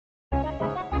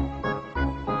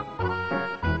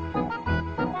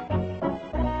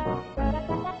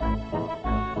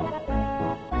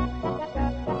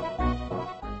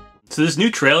So this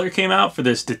new trailer came out for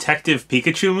this Detective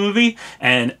Pikachu movie,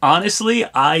 and honestly,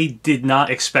 I did not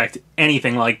expect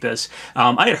anything like this.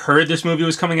 I had heard this movie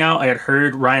was coming out. I had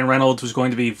heard Ryan Reynolds was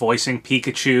going to be voicing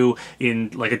Pikachu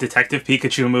in like a Detective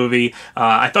Pikachu movie.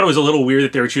 I thought it was a little weird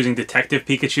that they were choosing Detective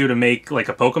Pikachu to make like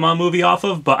a Pokemon movie off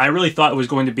of, but I really thought it was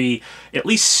going to be at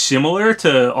least similar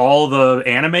to all the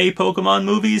anime Pokemon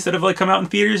movies that have like come out in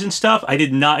theaters and stuff. I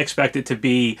did not expect it to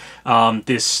be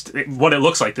what it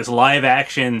looks like, this live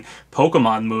action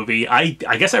Pokemon movie. I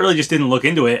guess I really just didn't look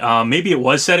into it. Maybe it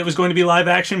was said it was going to be live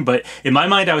action, but in my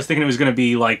mind I was thinking it was going to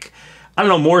be like, I don't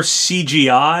know, more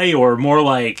CGI or more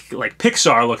like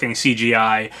Pixar looking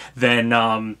CGI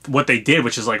than what they did,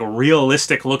 which is like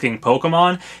realistic looking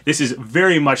Pokemon. This is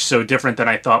very much so different than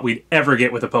I thought we'd ever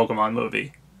get with a Pokemon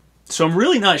movie. So I'm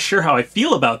really not sure how I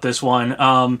feel about this one. When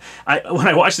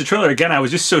I watched the trailer again, I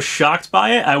was just so shocked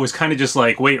by it. I was kind of just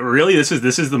like, wait, really? This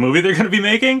is the movie they're going to be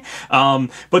making?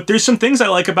 But there's some things I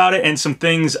like about it and some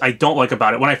things I don't like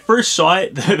about it. When I first saw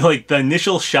it, like the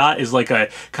initial shot is like a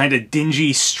kind of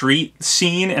dingy street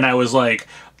scene, and I was like,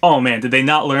 oh man, did they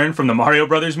not learn from the Mario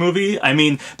Brothers movie? I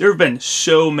mean, there have been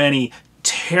so many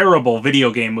terrible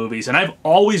video game movies, and I've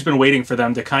always been waiting for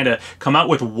them to kind of come out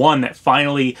with one that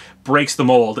finally breaks the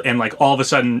mold, and like all of a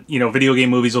sudden, you know, video game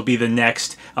movies will be the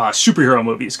next superhero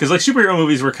movies, because like superhero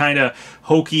movies were kind of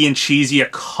hokey and cheesy, a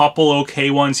couple okay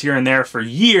ones here and there for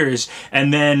years,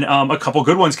 and then a couple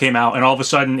good ones came out, and all of a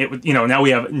sudden it, you know, now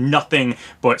we have nothing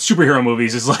but superhero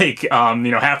movies is like you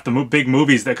know, half the big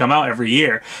movies that come out every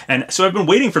year. And so I've been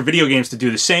waiting for video games to do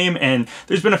the same, and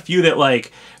there's been a few that,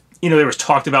 like, you know, there was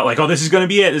talked about like, oh, this is going to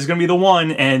be it, this is going to be the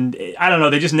one, and I don't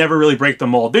know, they just never really break the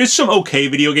mold. There's some okay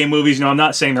video game movies, you know, I'm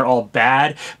not saying they're all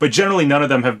bad, but generally none of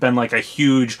them have been like a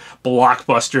huge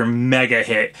blockbuster mega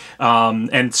hit,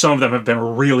 and some of them have been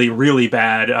really, really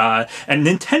bad, and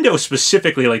Nintendo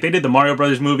specifically, like they did the Mario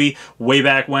Brothers movie way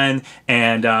back when,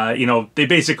 and you know, they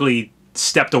basically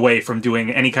stepped away from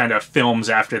doing any kind of films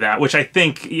after that, which I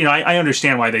think, you know, I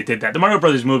understand why they did that. The Mario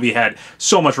Brothers movie had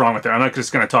so much wrong with it. I'm not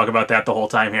just going to talk about that the whole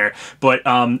time here, but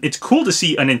it's cool to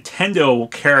see a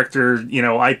Nintendo character, you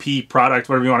know, IP product,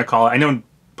 whatever you want to call it. I know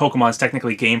Pokemon's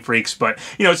technically Game Freaks, but,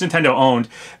 you know, it's Nintendo owned.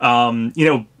 You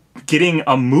know, getting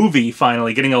a movie,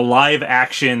 finally getting a live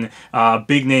action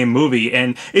big name movie.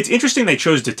 And it's interesting they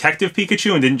chose Detective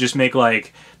Pikachu and didn't just make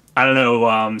like, I don't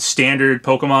know, standard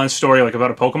Pokemon story like about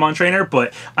a Pokemon trainer,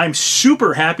 but I'm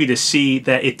super happy to see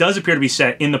that it does appear to be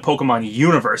set in the Pokemon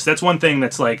universe. That's one thing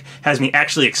that's like has me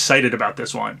actually excited about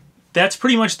this one. That's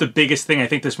pretty much the biggest thing I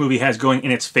think this movie has going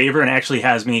in its favor, and actually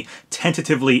has me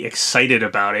tentatively excited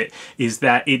about it, is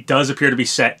that it does appear to be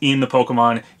set in the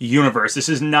Pokemon universe. This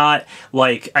is not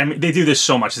like, I mean, they do this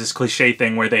so much, this cliche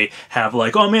thing where they have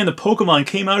like, oh man, the Pokemon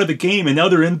came out of the game and now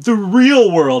they're in the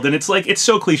real world, and it's like, it's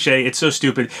so cliche, it's so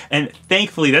stupid, and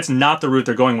thankfully that's not the route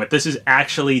they're going with. This is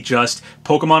actually just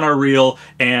Pokemon are real,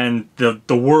 and the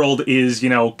world is, you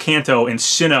know, Kanto and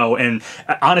Sinnoh, and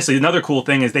honestly, another cool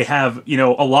thing is they have, you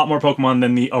know, a lot more Pokemon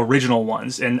than the original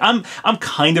ones, and I'm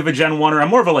kind of a Gen 1er. I'm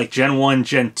more of a like Gen 1,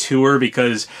 Gen 2er,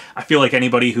 because I feel like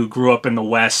anybody who grew up in the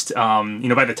West, you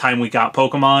know, by the time we got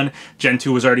Pokemon, Gen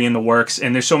 2 was already in the works,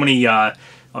 and there's so many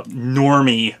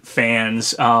normie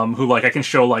fans who, like, I can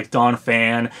show like Don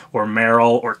Fan or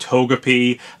Meryl or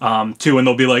Togepi too, and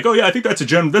they'll be like, oh yeah, I think that's a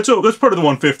Gen, that's part of the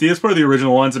 150, that's part of the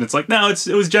original ones, and it's like, no, it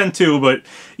was Gen 2, but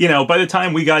you know, by the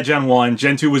time we got Gen 1,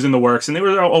 Gen 2 was in the works, and they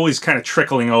were always kind of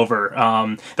trickling over.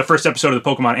 The first episode of the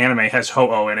Pokemon anime has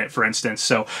Ho-Oh in it, for instance,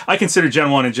 so I consider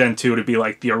Gen 1 and Gen 2 to be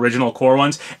like the original core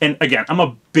ones, and again, I'm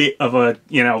a bit of a,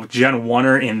 you know, Gen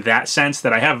 1er in that sense,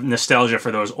 that I have nostalgia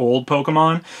for those old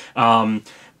Pokemon.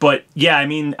 But yeah, I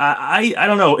mean, I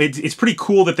don't know. It's pretty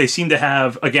cool that they seem to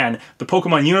have, again, the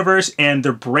Pokemon universe, and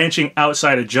they're branching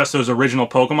outside of just those original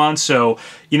Pokemon. So,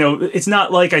 you know, it's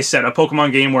not, like I said, a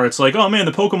Pokemon game where it's like, oh man,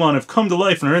 the Pokemon have come to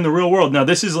life and are in the real world. No,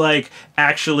 this is like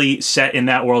actually set in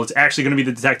that world. It's actually going to be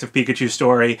the Detective Pikachu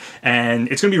story, and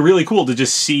it's going to be really cool to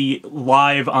just see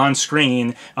live on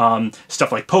screen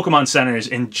stuff like Pokemon centers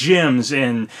and gyms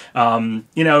and,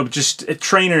 you know, just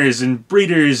trainers and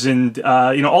breeders and,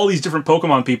 you know, all these different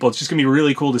Pokemon people. It's just gonna be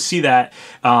really cool to see that,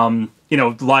 you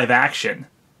know, live action.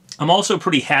 I'm also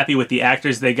pretty happy with the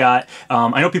actors they got.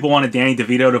 I know people wanted Danny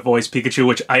DeVito to voice Pikachu,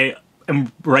 which I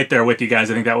am right there with you guys.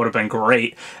 I think that would have been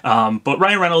great. But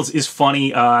Ryan Reynolds is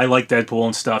funny. I like Deadpool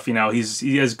and stuff. You know,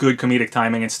 he has good comedic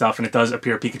timing and stuff, and it does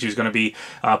appear Pikachu's going to be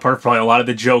part of probably a lot of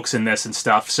the jokes in this and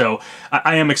stuff. So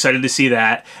I am excited to see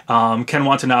that. Ken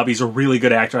Watanabe's a really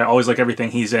good actor. I always like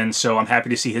everything he's in, so I'm happy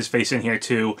to see his face in here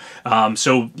too.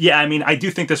 So yeah, I mean, I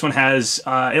do think this one has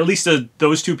at least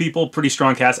those two people, pretty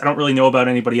strong cast. I don't really know about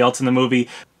anybody else in the movie.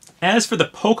 As for the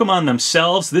Pokemon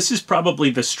themselves, this is probably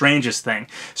the strangest thing.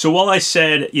 So while I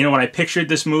said, you know, when I pictured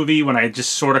this movie, when I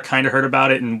just sort of kind of heard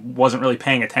about it and wasn't really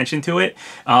paying attention to it,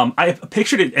 I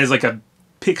pictured it as like a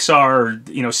Pixar,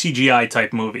 you know, CGI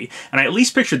type movie. And I at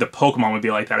least pictured the Pokemon would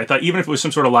be like that. I thought even if it was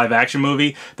some sort of live action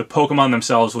movie, the Pokemon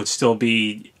themselves would still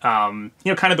be, you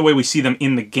know, kind of the way we see them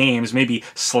in the games, maybe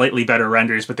slightly better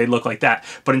renders, but they look like that.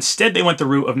 But instead they went the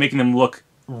route of making them look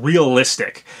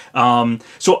realistic.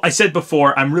 So I said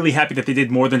before, I'm really happy that they did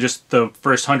more than just the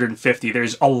first 150.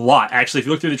 There's a lot. Actually, if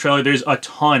you look through the trailer, there's a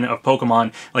ton of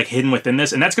Pokemon like hidden within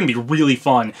this, and that's going to be really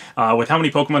fun with how many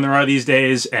Pokemon there are these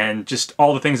days and just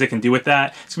all the things they can do with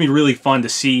that. It's going to be really fun to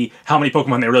see how many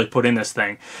Pokemon they really put in this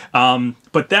thing.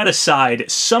 But that aside,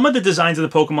 some of the designs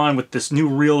of the Pokemon with this new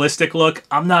realistic look,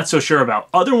 I'm not so sure about.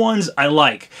 Other ones I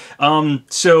like.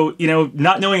 So, you know,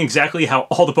 not knowing exactly how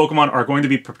all the Pokemon are going to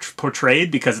be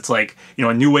portrayed, because it's like, you know,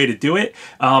 a new way to do it.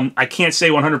 I can't say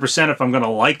 100% if I'm going to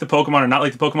like the Pokemon or not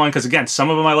like the Pokemon, because again, some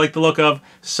of them I like the look of,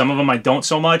 some of them I don't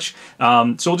so much.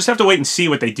 So we'll just have to wait and see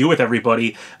what they do with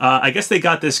everybody. I guess they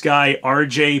got this guy,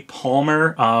 RJ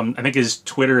Palmer. I think his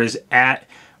Twitter is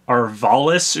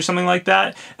 @Arvalis or something like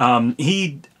that.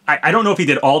 I don't know if he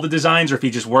did all the designs or if he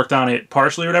just worked on it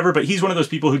partially or whatever, but he's one of those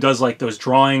people who does like those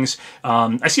drawings.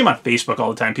 I see him on Facebook all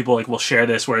the time. People like will share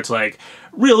this where it's like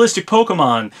realistic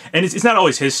Pokemon, and it's not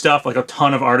always his stuff. Like a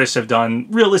ton of artists have done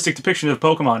realistic depictions of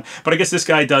Pokemon, but I guess this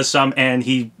guy does some, and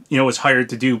he, you know, was hired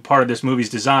to do part of this movie's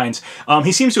designs.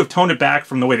 He seems to have toned it back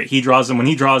from the way that he draws them. When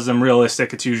he draws them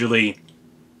realistic, it's usually,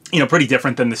 you know, pretty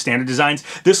different than the standard designs.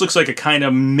 This looks like a kind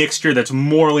of mixture that's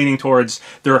more leaning towards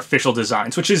their official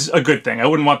designs, which is a good thing. I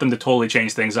wouldn't want them to totally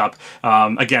change things up.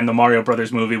 Again, the Mario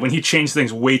Brothers movie, when you change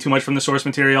things way too much from the source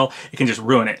material, it can just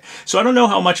ruin it. So I don't know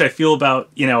how much I feel about,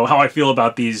 you know, how I feel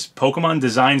about these Pokemon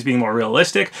designs being more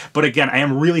realistic, but again, I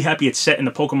am really happy it's set in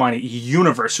the Pokemon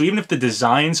universe. So even if the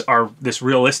designs are this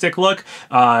realistic look,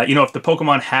 you know, if the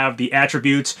Pokemon have the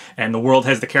attributes and the world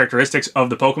has the characteristics of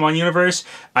the Pokemon universe,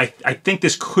 I think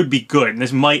this could be good, and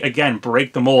this might again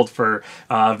break the mold for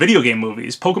video game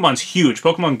movies. Pokemon's huge.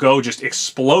 Pokemon Go just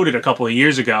exploded a couple of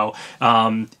years ago,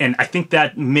 and I think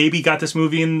that maybe got this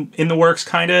movie in the works,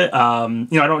 kind of.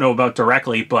 You know, I don't know about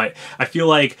directly, but I feel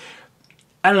like,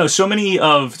 I don't know, so many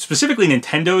of specifically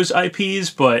Nintendo's IPs,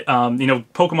 but you know,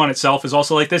 Pokemon itself is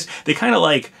also like this. They kind of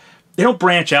like, they don't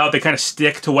branch out, they kind of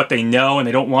stick to what they know, and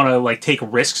they don't want to like take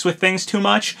risks with things too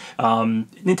much.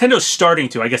 Nintendo's starting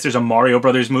to. I guess there's a Mario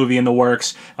Brothers movie in the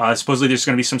works. Supposedly there's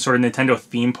going to be some sort of Nintendo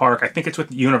theme park. I think it's with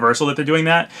Universal that they're doing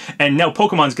that. And now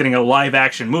Pokemon's getting a live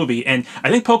action movie, and I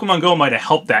think Pokemon Go might have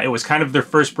helped that. It was kind of their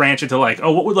first branch into like,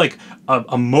 oh, what would like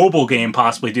a mobile game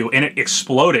possibly do? And it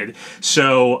exploded.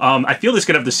 So I feel this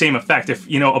could have the same effect. If,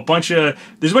 you know,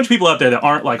 there's a bunch of people out there that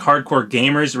aren't like hardcore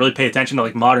gamers that really pay attention to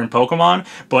like modern Pokemon,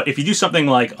 but if you do something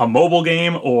like a mobile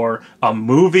game or a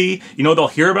movie, you know, they'll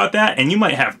hear about that, and you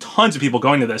might have tons of people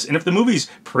going to this. And if the movie's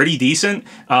pretty decent,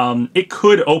 it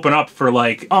could open up for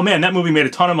like, oh man, that movie made a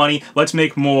ton of money, let's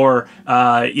make more,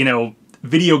 you know,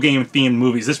 video game themed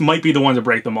movies. This might be the one to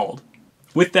break the mold.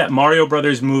 With that Mario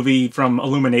Brothers movie from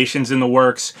Illuminations in the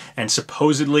works, and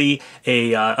supposedly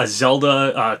a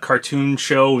Zelda cartoon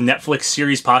show Netflix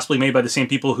series possibly made by the same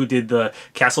people who did the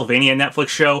Castlevania Netflix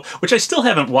show, which I still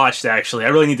haven't watched actually. I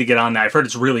really need to get on that. I've heard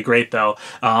it's really great though.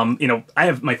 You know, I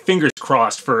have my fingers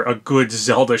crossed for a good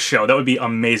Zelda show. That would be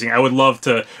amazing. I would love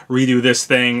to redo this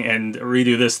thing and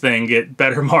redo this thing, get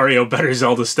better Mario, better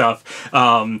Zelda stuff.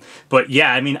 But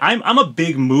yeah, I mean, I'm a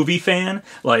big movie fan.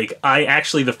 Like, I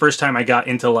actually, the first time I got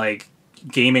into like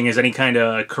gaming as any kind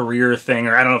of career thing,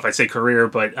 or I don't know if I'd say career,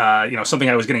 but you know, something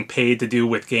I was getting paid to do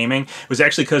with gaming, was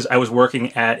actually because I was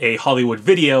working at a Hollywood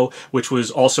Video, which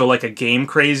was also like a game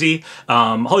crazy.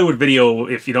 Hollywood Video,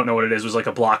 if you don't know what it is, was like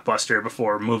a Blockbuster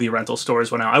before movie rental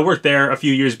stores went out. I worked there a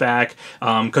few years back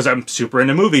because I'm super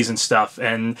into movies and stuff,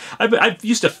 and I've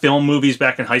used to film movies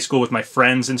back in high school with my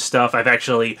friends and stuff. I've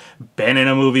actually been in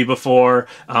a movie before.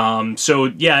 So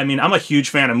yeah, I mean, I'm a huge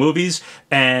fan of movies,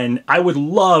 and I would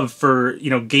love for, you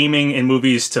know, gaming and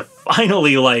movies to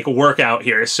finally like work out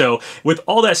here. So with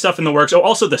all that stuff in the works, oh,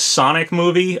 also the Sonic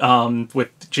movie with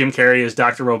Jim Carrey as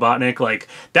Dr. Robotnik, like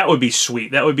that would be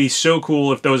sweet. That would be so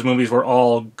cool if those movies were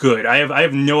all good. I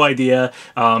have no idea,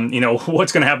 you know,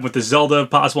 what's going to happen with the Zelda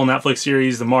possible Netflix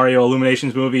series, the Mario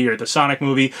Illuminations movie, or the Sonic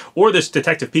movie, or this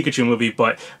Detective Pikachu movie,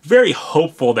 but very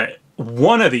hopeful that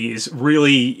one of these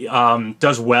really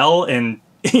does well and,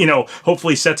 you know,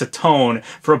 hopefully sets a tone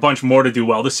for a bunch more to do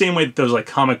well. The same way that those like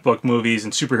comic book movies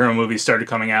and superhero movies started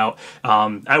coming out.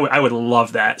 I would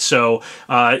love that. So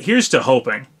here's to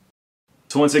hoping.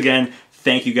 So once again,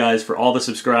 Thank you guys for all the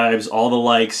subscribes, all the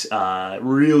likes.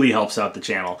 Really helps out the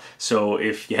channel. So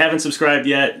if you haven't subscribed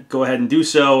yet, go ahead and do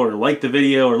so, or like the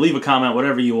video, or leave a comment,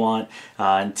 whatever you want.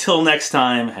 Until next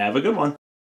time, have a good one.